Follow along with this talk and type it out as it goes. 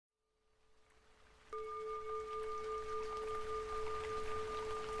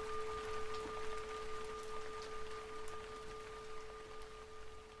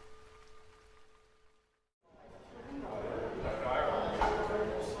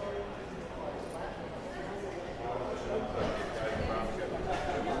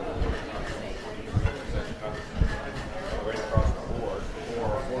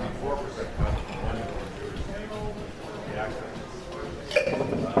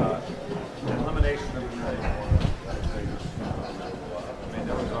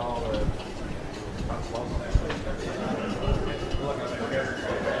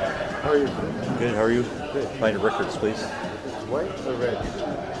how are you? Good. Find your records, please. White or red?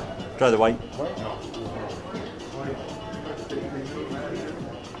 Try the white. White?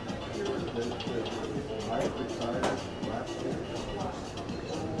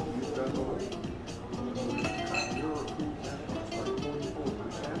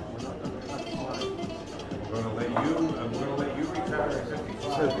 I'm gonna let you retire at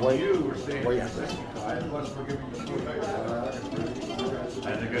 55. Says white. You were staying White. at 65, plus we're giving you 2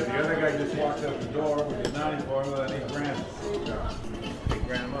 And because the other guy just walked out the door with his 94 with an 8 grand. 8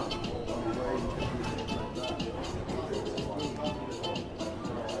 grand a month.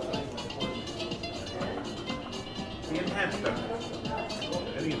 The enhancement.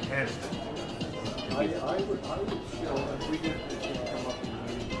 Any enhancement. I would show that we did come up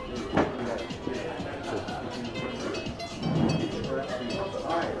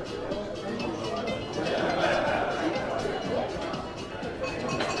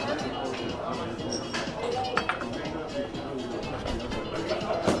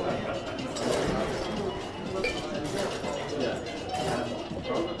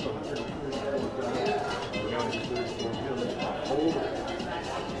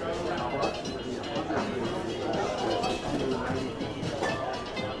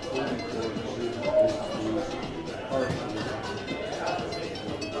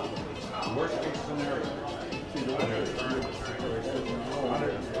Worst case scenario.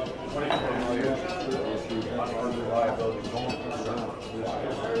 Liability going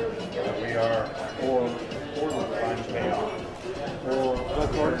we are for the fine payoff. or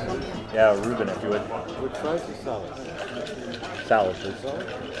what part? Yeah, Ruben, if you would. Which price is solid? Salad, please.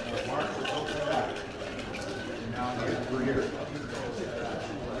 Now you get 3 years.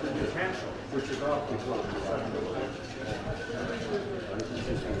 Potential. Which is off the clock.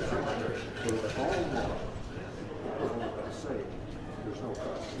 So the home law, there's no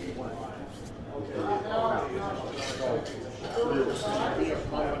cost.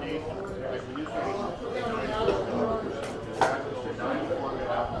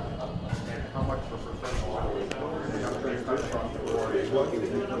 How much for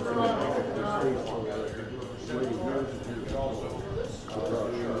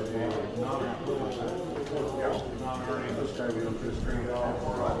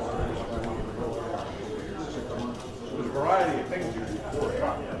There's a variety of things you do for it.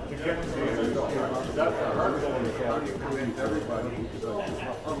 To get to the that's a hard one to how do you convince everybody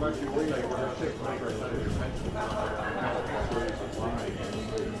how much you weigh for 6 months of your pension.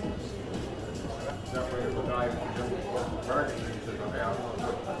 That way the guy who target he says, okay, I'll go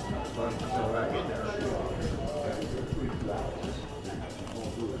back in there.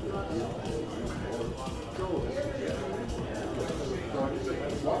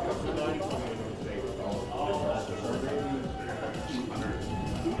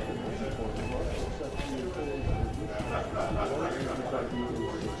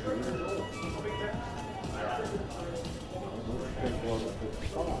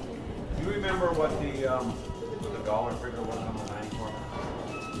 Do you remember what the dollar figure was on the 94?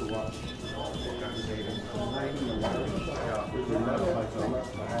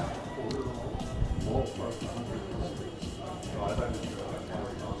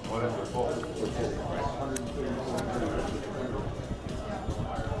 What is the full?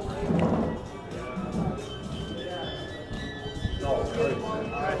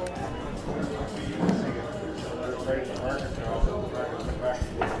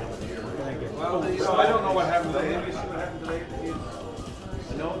 Well, you know, I don't know what happened today. Have you seen what happened today?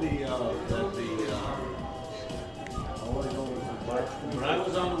 I know when I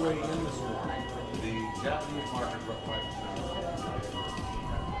was on the way in this morning, the Japanese market dropped 5%.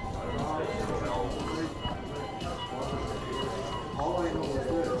 All I know is this,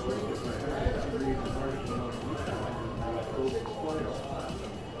 I had to read an article on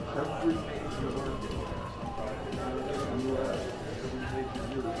every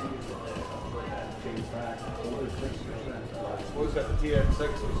came back over 6%. What was that, the TX6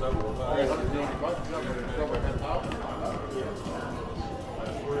 or something?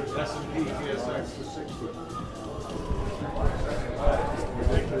 S&P TSX. To 60.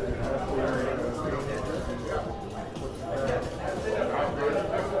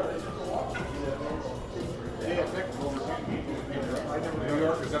 New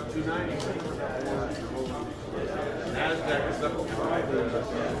York is up 290. NASDAQ is up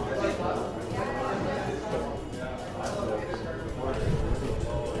 290.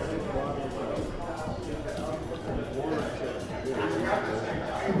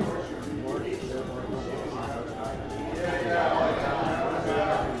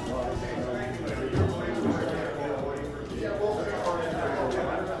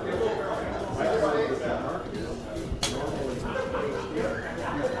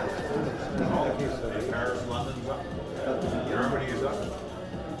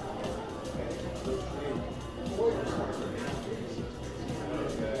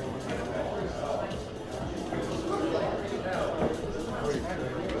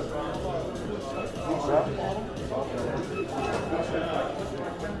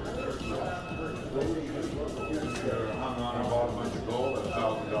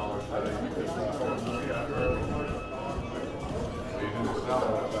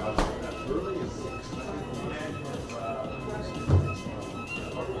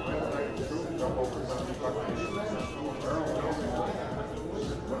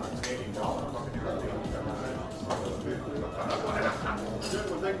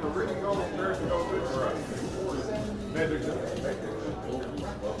 think we're really going upstairs to go good for us. Magic.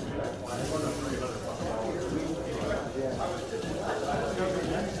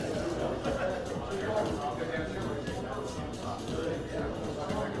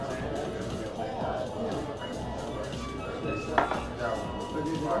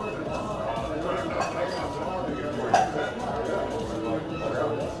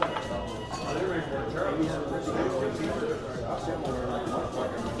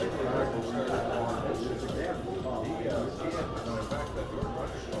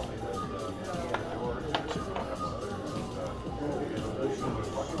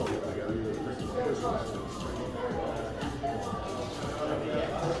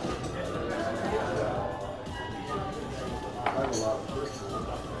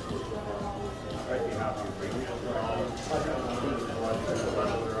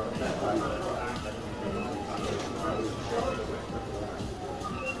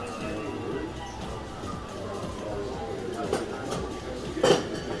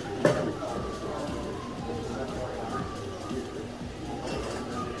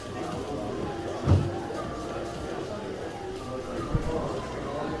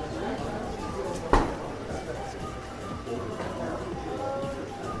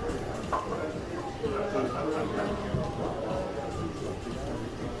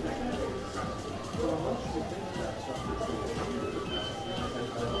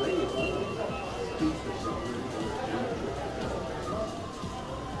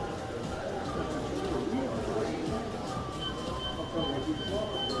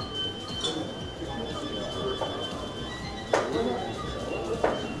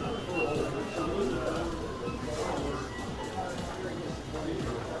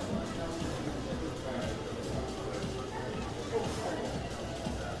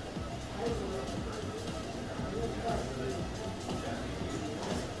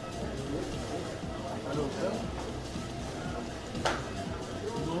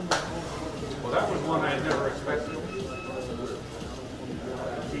 Well, that was one I had never expected.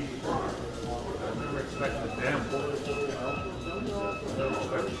 I never expected them.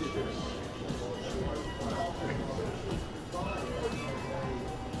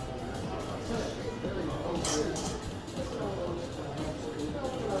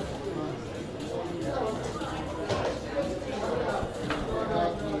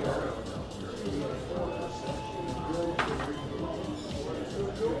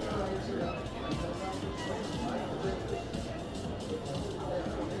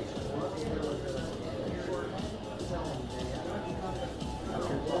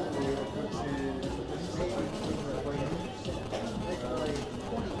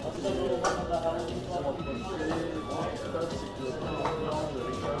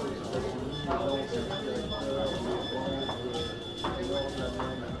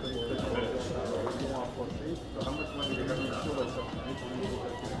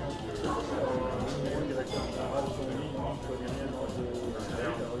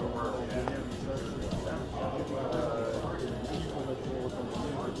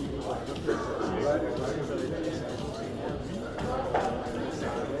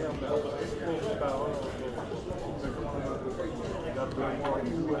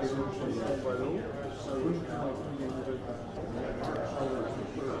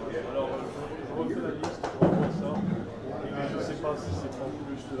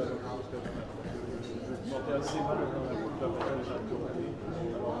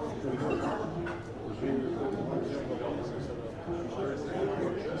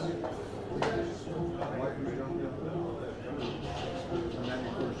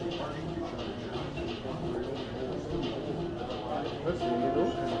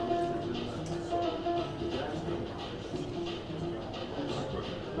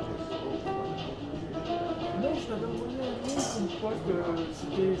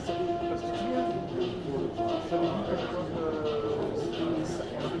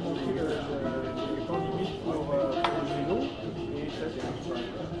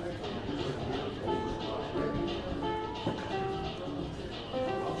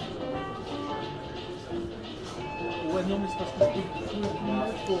 Ouais, non, mais c'est parce que je peux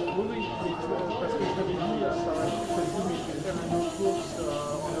pour oui, parce que je t'avais dit, je te dis, mais je vais faire une autre course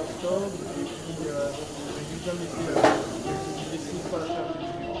en octobre, et puis j'ai jamais fait, je décide pas de la faire,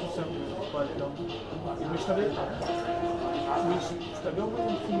 tout simplement, pas le temps. Mais je t'avais envoyé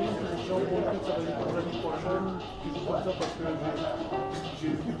un petit mail que j'ai envoyé que ça va être pour l'année prochaine, toujours comme ça, parce que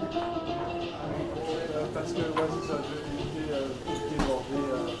j'ai parce que, ouais, c'est ça, j'ai tout débordé.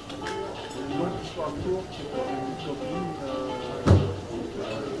 Une longue histoire courte, c'est pour une copine,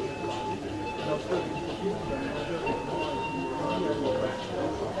 une copine qui a mangé avec moi et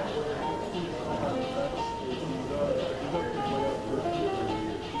qui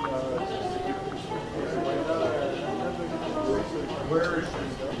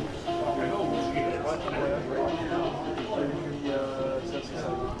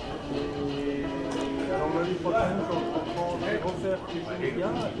pas que nous, on va refaire quelque chose. Il y a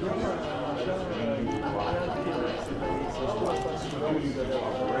un Montréal Québec, c'est soit pas souvent vous allez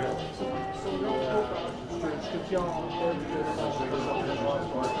avoir. Je te tiens en tête que ça se sortira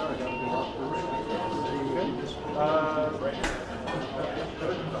sur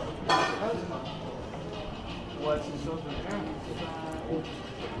ouais, c'est ça.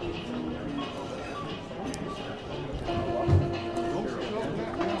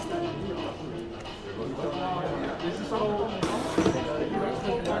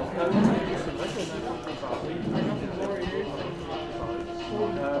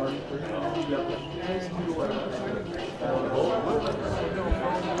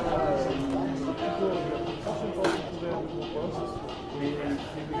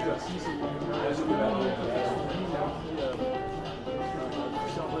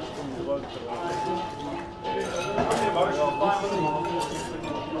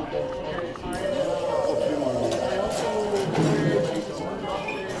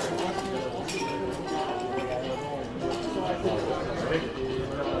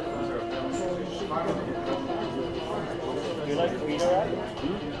 You like burrito wrap?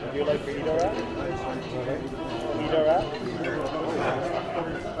 You like burrito wrap? Burrito wrap?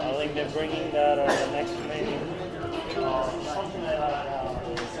 I think they're bringing that on the next menu. Something like that.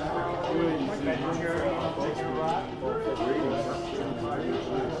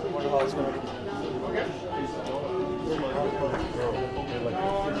 What about it's going to be?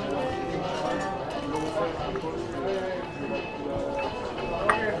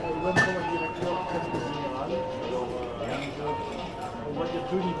 On va dire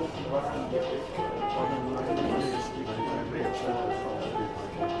 2 niveaux qui doivent s'intégrer.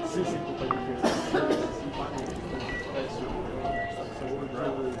 C'est ces compagnies que c'est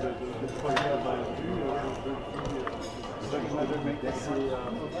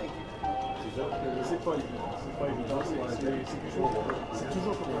pas évident, c'est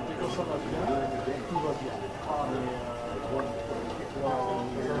toujours comme quand ça va bien, tout va bien.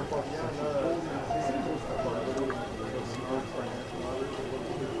 Mais quand ça va pas bien, là, c'est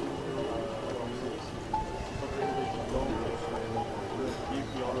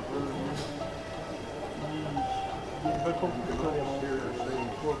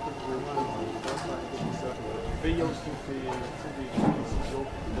veille aussi des décisions.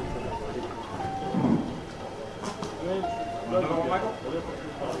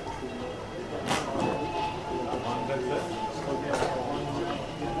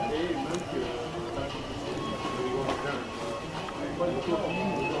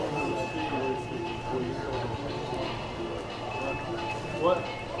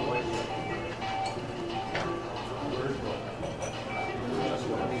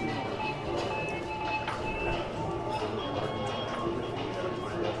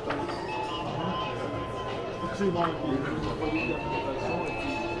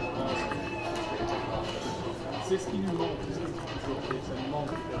 C'est ce qui nous manque, c'est ce qui ça nous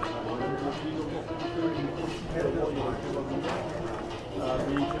manque. On a une opportunité, une possibilité de voir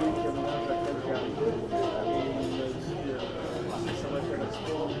véhicule qui aménage à quelques carrés. Et il a dit si ça va être un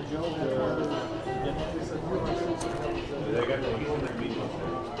export mondial, il a dit que ça dure un peu.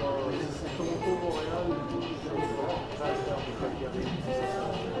 C'est Toronto, Montréal, c'est ça,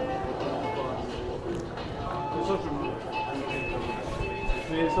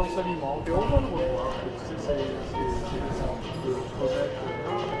 mais ça, ça lui manque. Et on va le revoir. C'est le projet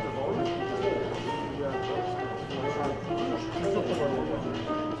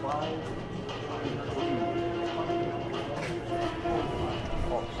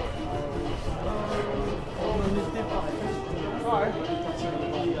on était pareil.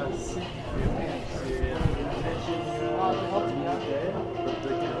 C'est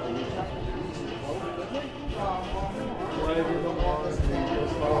ouais, évidemment, c'est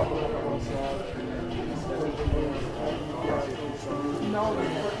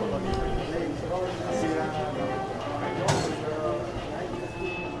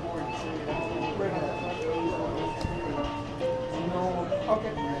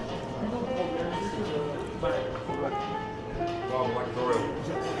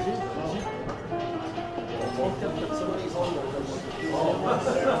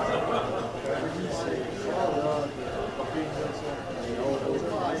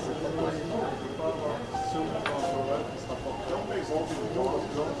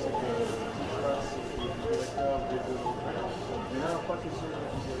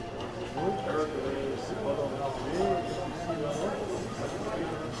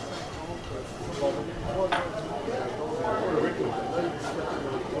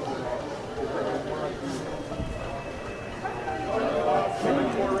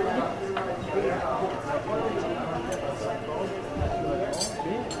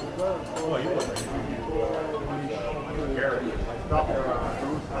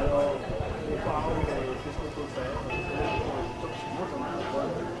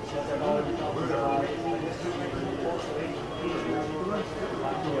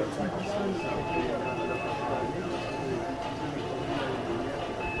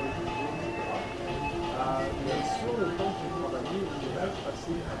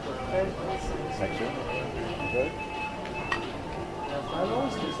à peu près 25 Section. Good. Alors,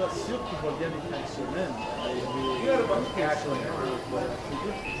 c'est ça, sûr qu'il va bien les fins de semaine. Mais actually, c'est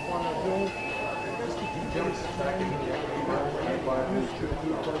juste que je prends l'avion, qu'est-ce que tu dis, plus que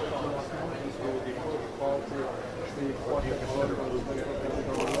 2 fois de formation, parce que des fois, je pars, je fais 3-4 heures dans le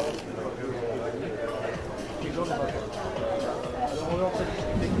les gens ne vont pas. Alors, on va en fait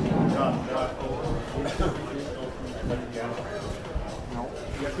discuter. Non,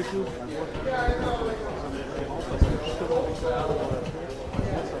 il y a quelque chose qui est parce que justement, avec ça,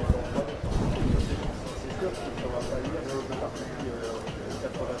 c'est sûr que ça va pas lire une partie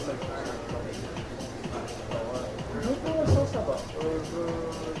 85%. Donc pour l'instant, ça va.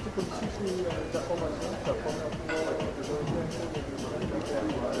 C'est comme si c'est de la formation, c'est la première fois que je reviens c'est plus de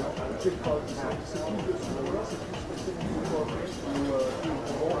souvenirs, c'est plus que c'est plus pour après, où il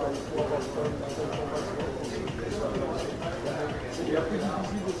faut avoir une certaine formation. C'est un peu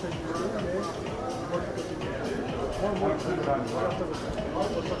difficile de s'amuser, mais moi je continue. Moi, je vais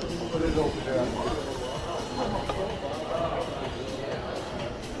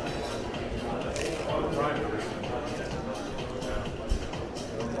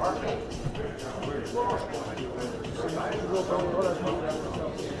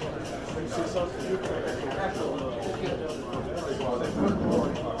c'est ça, c'est mieux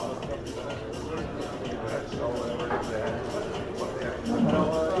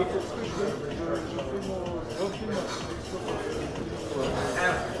alors, écoute, ce que je fais mon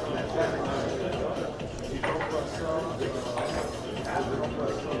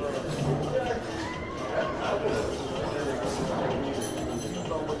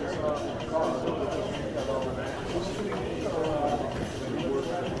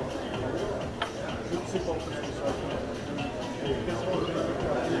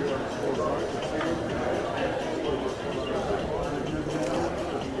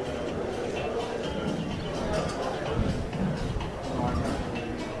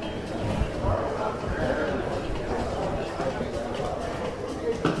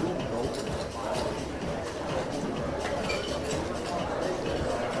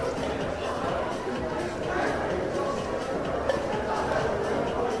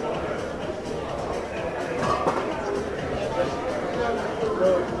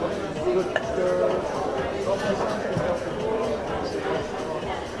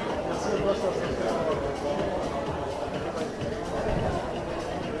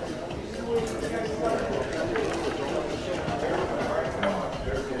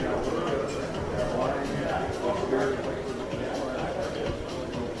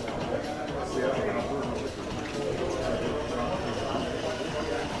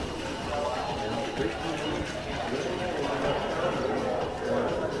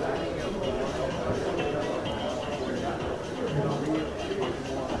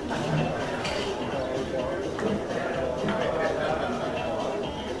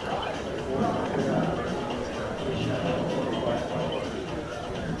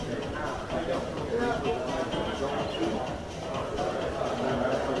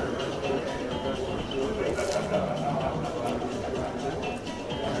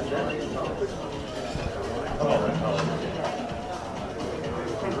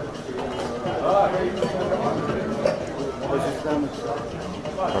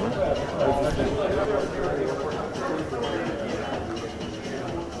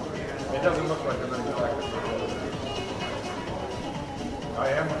It doesn't look like a manufacturer. I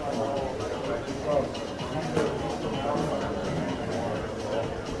am.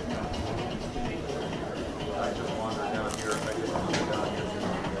 I just wandered down here. I just wandered down here to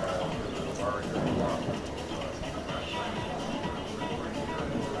the bar here.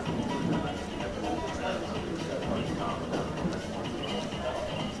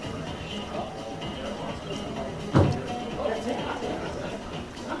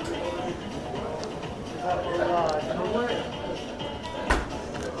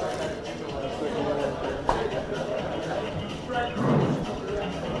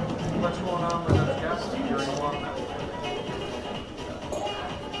 What's going on with the guests during the walk now?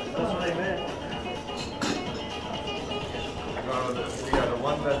 That's what I meant. The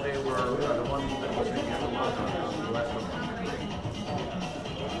one that they were, the one that was taking the one on the last one.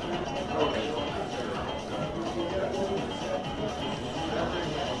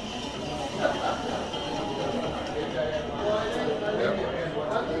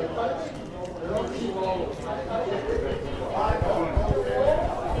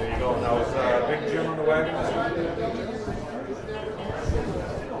 There you go. Now is Big Jim on the wagon?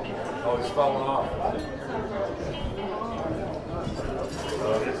 Oh, he's falling off.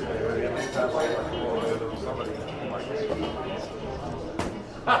 Somebody.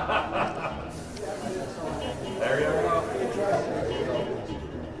 There you go.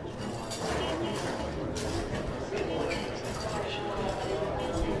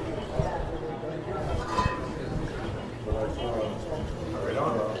 Right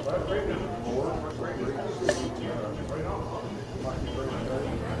on. That rate is more. Right on.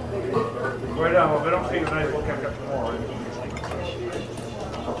 Well, if I don't see you tonight, we'll catch up tomorrow.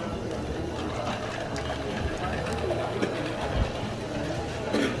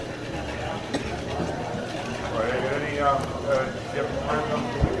 Different plans on the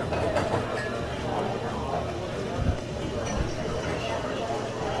weekend?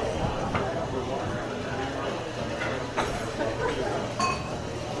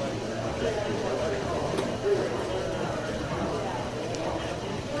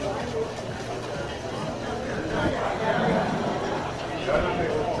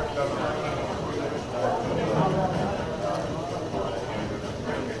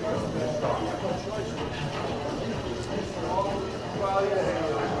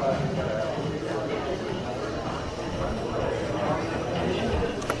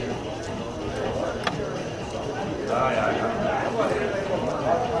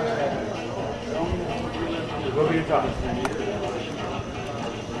 We'll be in touch.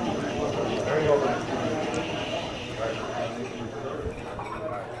 There you go.